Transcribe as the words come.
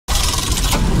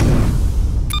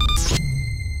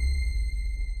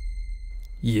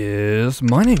Yes,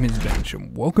 my name is Bench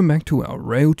and welcome back to our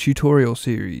Rail tutorial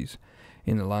series.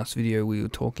 In the last video we were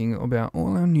talking about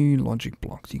all our new logic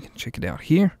blocks. You can check it out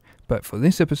here. But for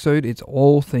this episode it's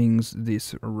all things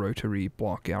this rotary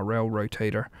block, our rail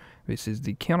rotator. This is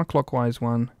the counterclockwise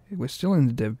one. We're still in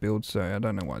the dev build, so I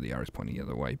don't know why the arrow is pointing the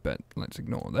other way, but let's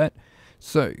ignore that.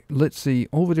 So let's see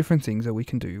all the different things that we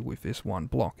can do with this one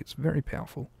block. It's very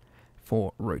powerful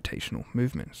for rotational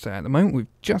movement. So at the moment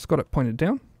we've just got it pointed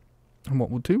down. And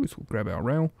what we'll do is we'll grab our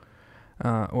rail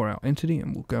or our entity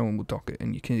and we'll go and we'll dock it.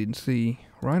 And you can see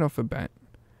right off the bat,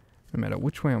 no matter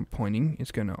which way I'm pointing,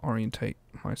 it's going to orientate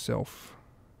myself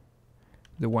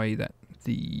the way that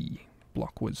the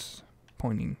block was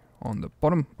pointing on the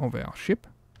bottom of our ship.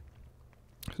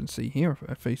 You can see here, if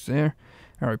I face there,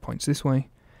 arrow points this way,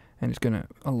 and it's going to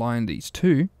align these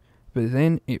two, but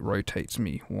then it rotates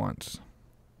me once.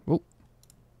 Oh,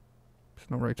 it's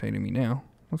not rotating me now.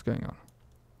 What's going on?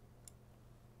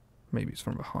 Maybe it's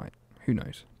from the height, who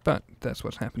knows, but that's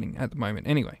what's happening at the moment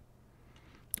anyway.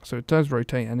 So it does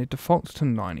rotate and it defaults to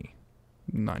 90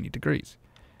 degrees.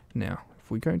 Now if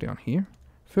we go down here,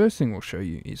 first thing we'll show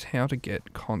you is how to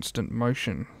get constant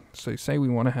motion. So say we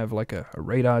want to have like a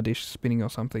radar dish spinning or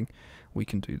something, we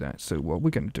can do that. So what we're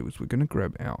going to do is we're going to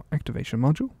grab our activation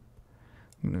module.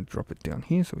 I'm going to drop it down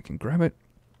here so we can grab it.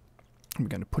 We're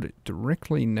going to put it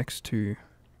directly next to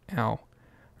our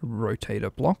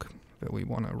rotator block that we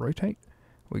want to rotate.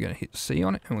 We're going to hit C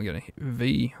on it and we're going to hit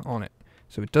V on it.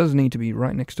 So it does need to be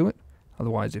right next to it,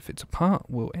 otherwise if it's apart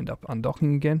we'll end up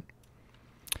undocking again,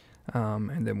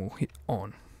 and then we'll hit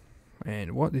on.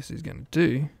 And what this is going to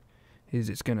do is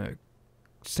it's going to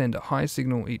send a high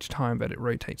signal each time that it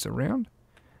rotates around,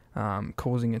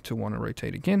 causing it to want to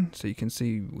rotate again. So you can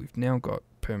see we've now got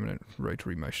permanent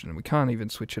rotary motion and we can't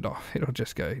even switch it off. It'll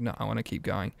just go, no, I want to keep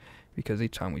going, because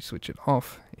each time we switch it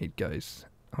off it goes,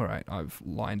 alright, I've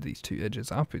lined these two edges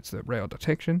up. It's the rail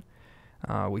detection.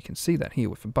 We can see that here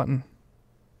with the button.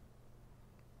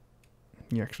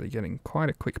 You're actually getting quite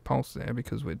a quick pulse there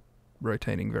because we're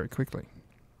rotating very quickly,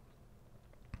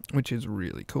 which is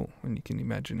really cool. And you can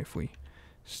imagine if we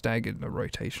staggered the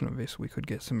rotation of this, we could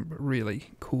get some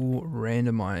really cool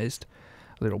randomized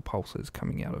little pulses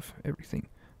coming out of everything.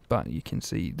 But you can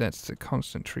see that's the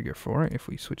constant trigger for it. If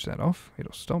we switch that off,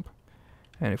 it'll stop.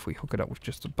 And if we hook it up with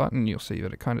just a button, you'll see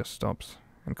that it kind of stops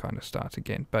and kind of starts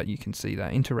again. But you can see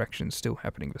that interaction is still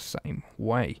happening the same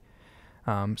way.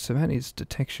 So that is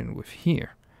detection with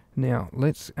here. Now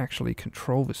let's actually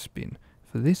control the spin.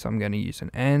 For this I'm going to use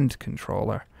an AND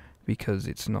controller because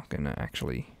it's not going to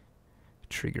actually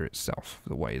trigger itself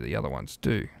the way the other ones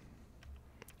do.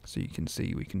 So you can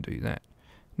see we can do that.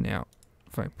 Now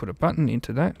if I put a button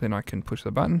into that, then I can push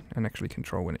the button and actually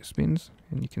control when it spins.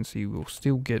 And you can see we'll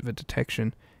still get the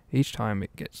detection each time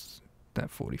it gets that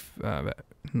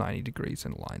 90 degrees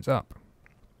and lines up.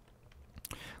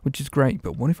 Which is great,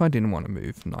 but what if I didn't want to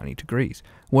move 90 degrees?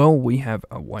 Well, we have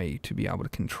a way to be able to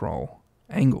control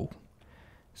angle.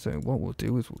 So what we'll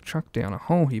do is we'll chuck down a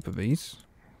whole heap of these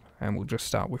and we'll just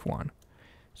start with one.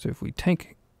 So if we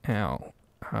take our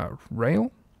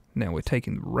rail, now we're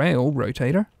taking the rail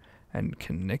rotator and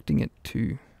connecting it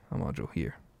to a module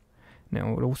here.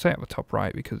 Now it'll say at the top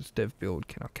right because it's dev build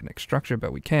cannot connect structure,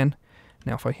 but we can.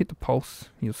 Now if I hit the pulse,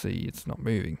 you'll see it's not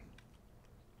moving.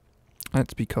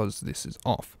 That's because this is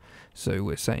off. So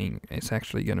we're saying it's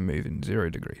actually going to move in 0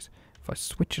 degrees. If I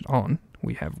switch it on,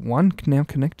 we have one now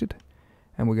connected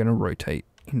and we're going to rotate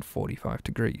in 45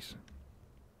 degrees.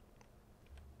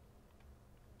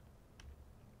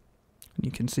 You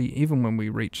can see even when we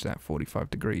reach that 45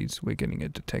 degrees, we're getting a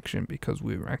detection because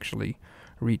we're actually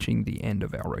reaching the end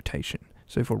of our rotation.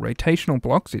 So for rotational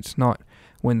blocks, it's not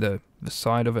when the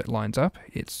side of it lines up,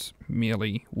 it's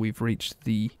merely we've reached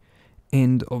the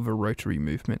end of a rotary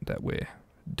movement that we're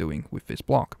doing with this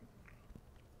block.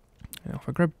 Now if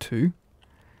I grab 2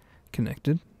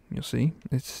 connected, you'll see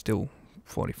it's still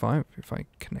 45. If I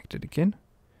connect it again,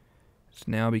 it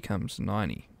now becomes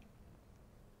 90.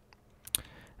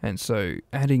 And so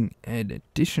adding an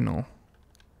additional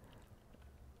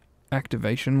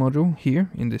activation module here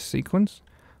in this sequence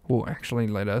will actually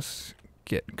let us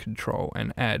get control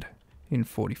and add in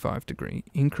 45 degree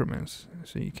increments.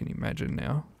 So you can imagine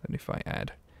now that if I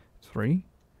add 3,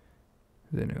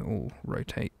 then it will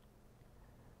rotate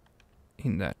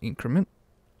in that increment.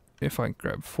 If I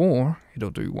grab 4,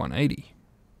 it'll do 180.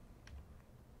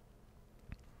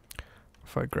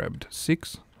 If I grabbed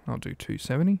 6, I'll do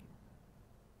 270.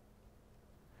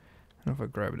 And if I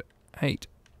grabbed 8,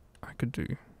 I could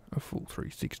do a full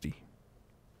 360.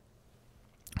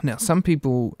 Now some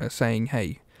people are saying,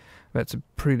 hey, that's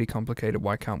pretty complicated,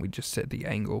 why can't we just set the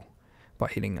angle? by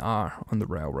hitting R on the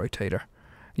rail rotator.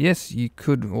 Yes, you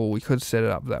could, or we could set it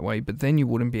up that way, but then you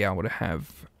wouldn't be able to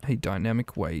have a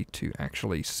dynamic way to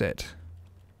actually set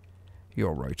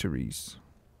your rotaries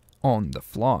on the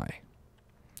fly.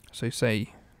 So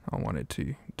say I wanted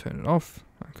to turn it off,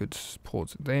 I could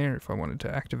pause it there if I wanted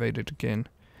to activate it again.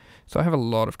 So I have a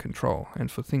lot of control,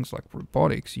 and for things like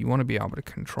robotics, you want to be able to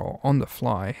control on the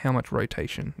fly how much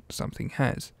rotation something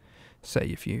has. Say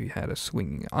if you had a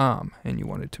swinging arm and you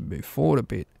wanted to move forward a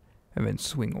bit and then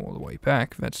swing all the way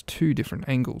back, that's two different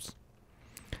angles.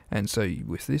 And so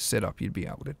with this setup, you'd be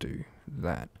able to do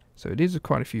that. So it is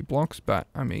quite a few blocks, but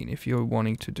I mean, if you're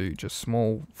wanting to do just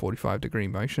small 45-degree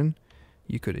motion,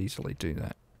 you could easily do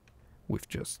that with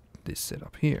just this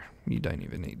setup here. You don't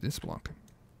even need this block.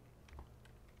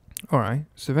 Alright,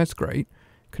 so that's great,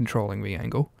 controlling the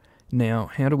angle. Now,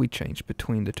 how do we change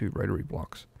between the two rotary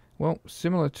blocks? Well,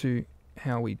 similar to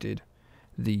how we did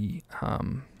the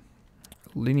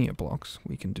linear blocks,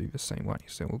 we can do the same way.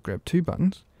 So we'll grab two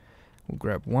buttons. We'll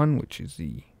grab one which is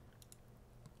the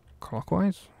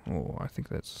clockwise, or I think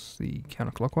that's the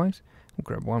counterclockwise. We'll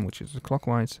grab one which is the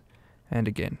clockwise, and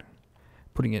again,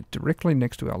 putting it directly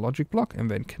next to our logic block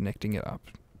and then connecting it up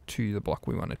to the block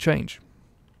we want to change.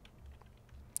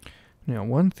 Now,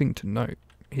 one thing to note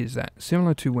is that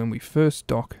similar to when we first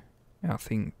dock our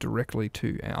thing directly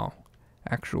to our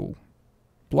actual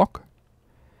block,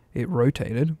 it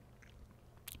rotated.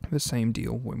 The same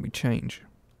deal when we change.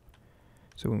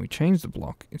 So when we change the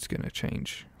block, it's going to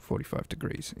change 45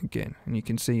 degrees again. And you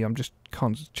can see I'm just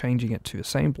changing it to the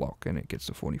same block and it gets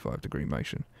a 45-degree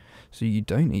motion. So you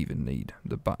don't even need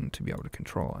the button to be able to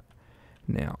control it.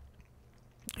 Now,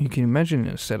 you can imagine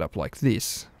a setup like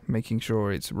this, making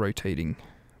sure it's rotating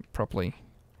properly,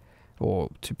 or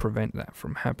to prevent that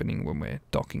from happening when we're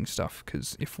docking stuff,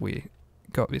 because if we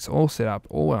got this all set up,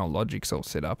 all our logic's all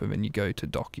set up, and then you go to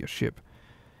dock your ship,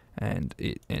 and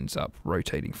it ends up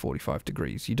rotating 45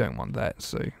 degrees. You don't want that,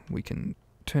 so we can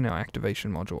turn our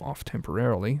activation module off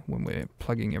temporarily when we're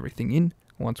plugging everything in.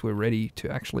 Once we're ready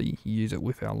to actually use it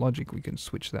with our logic, we can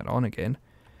switch that on again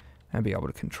and be able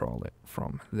to control it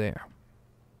from there.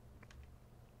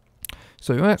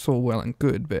 So that's all well and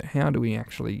good, but how do we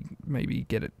actually maybe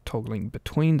get it toggling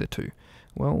between the two?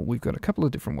 Well, we've got a couple of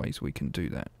different ways we can do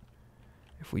that.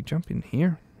 If we jump in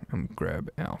here and grab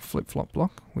our flip-flop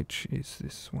block, which is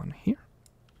this one here,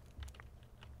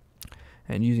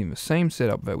 and using the same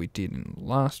setup that we did in the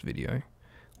last video,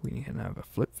 we can have a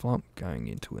flip-flop going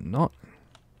into a knot,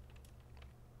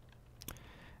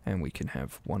 and we can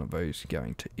have one of those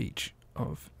going to each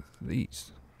of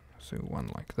these. So one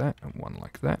like that and one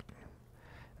like that.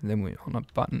 And then we're on a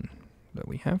button that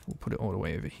we have, we'll put it all the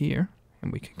way over here,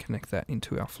 and we can connect that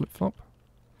into our flip-flop.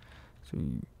 So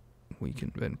we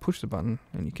can then push the button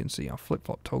and you can see our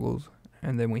flip-flop toggles,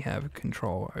 and then we have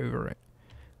control over it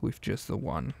with just the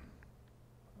one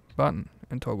button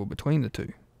and toggle between the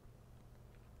two,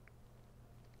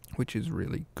 which is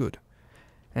really good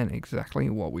and exactly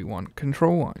what we want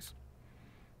control-wise.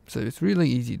 So it's really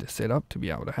easy to set up to be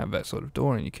able to have that sort of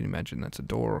door, and you can imagine that's a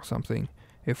door or something.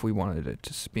 If we wanted it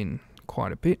to spin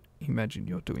quite a bit, imagine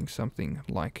you're doing something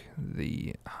like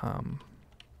the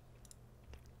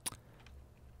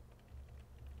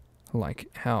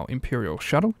like how Imperial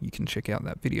Shuttle, you can check out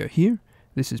that video here.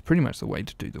 This is pretty much the way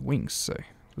to do the wings, so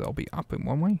they'll be up in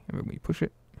one way, and when we push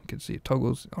it, you can see it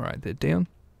toggles. Alright, they're down,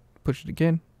 push it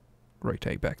again,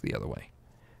 rotate back the other way.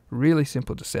 Really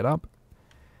simple to set up,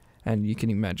 and you can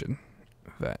imagine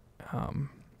that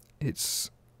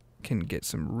it's can get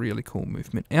some really cool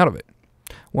movement out of it.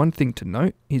 One thing to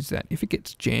note is that if it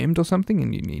gets jammed or something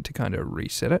and you need to kind of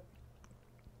reset it,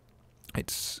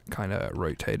 it's kind of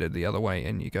rotated the other way,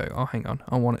 and you go, oh hang on,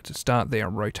 I want it to start there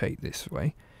and rotate this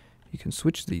way. You can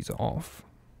switch these off,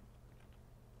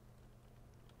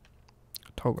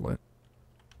 toggle it,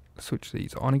 switch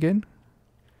these on again,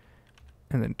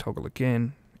 and then toggle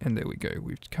again, and there we go,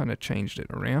 we've kind of changed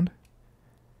it around.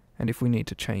 And if we need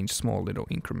to change small little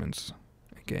increments,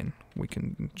 again, we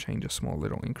can change a small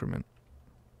little increment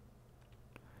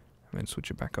and then switch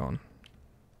it back on.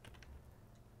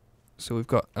 So we've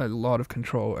got a lot of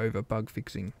control over bug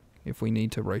fixing. If we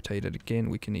need to rotate it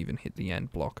again, we can even hit the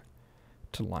AND block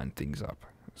to line things up.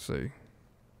 So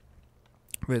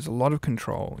there's a lot of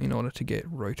control in order to get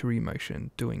rotary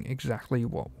motion doing exactly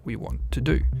what we want to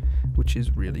do, which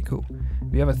is really cool.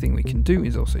 The other thing we can do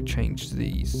is also change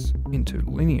these into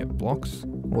linear blocks,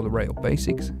 or the rail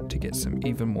basics, to get some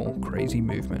even more crazy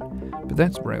movement. But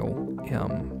that's rails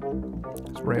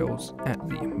at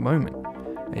the moment.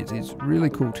 It is really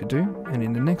cool to do, and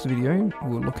in the next video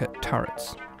we'll look at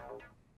turrets.